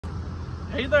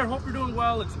Hey there, hope you're doing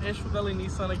well. It's Ish with LA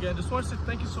Nissan again. Just want to say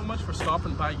thank you so much for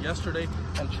stopping by yesterday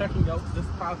and checking out this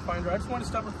Pathfinder. I just want to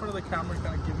step in front of the camera and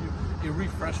kind of give you a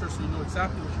refresher so you know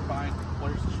exactly what you're buying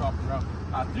while you're shopping around.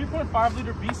 3.5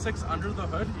 liter V6 under the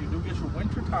hood. You do get your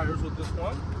winter tires with this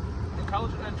one.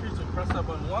 Intelligent entries, you press that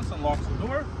button once, unlocks the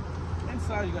door.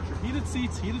 Inside you got your heated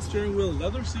seats, heated steering wheel,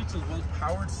 leather seats, as well as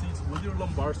powered seats with your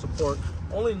lumbar support.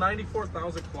 Only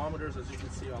 94,000 kilometers, as you can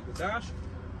see on the dash.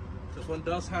 This one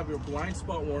does have your blind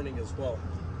spot warning as well.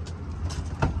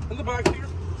 In the back here,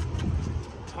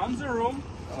 tons of room.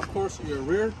 Of course, your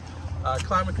rear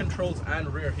climate controls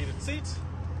and rear heated seats.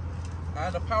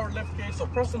 And a power lift gate. So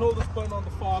press and hold this button on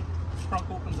the fob,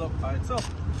 trunk opens up by itself.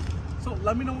 So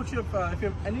let me know what you have, if you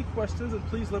have any questions, and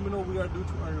please let me know what we gotta do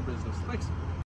to earn your business. Thanks.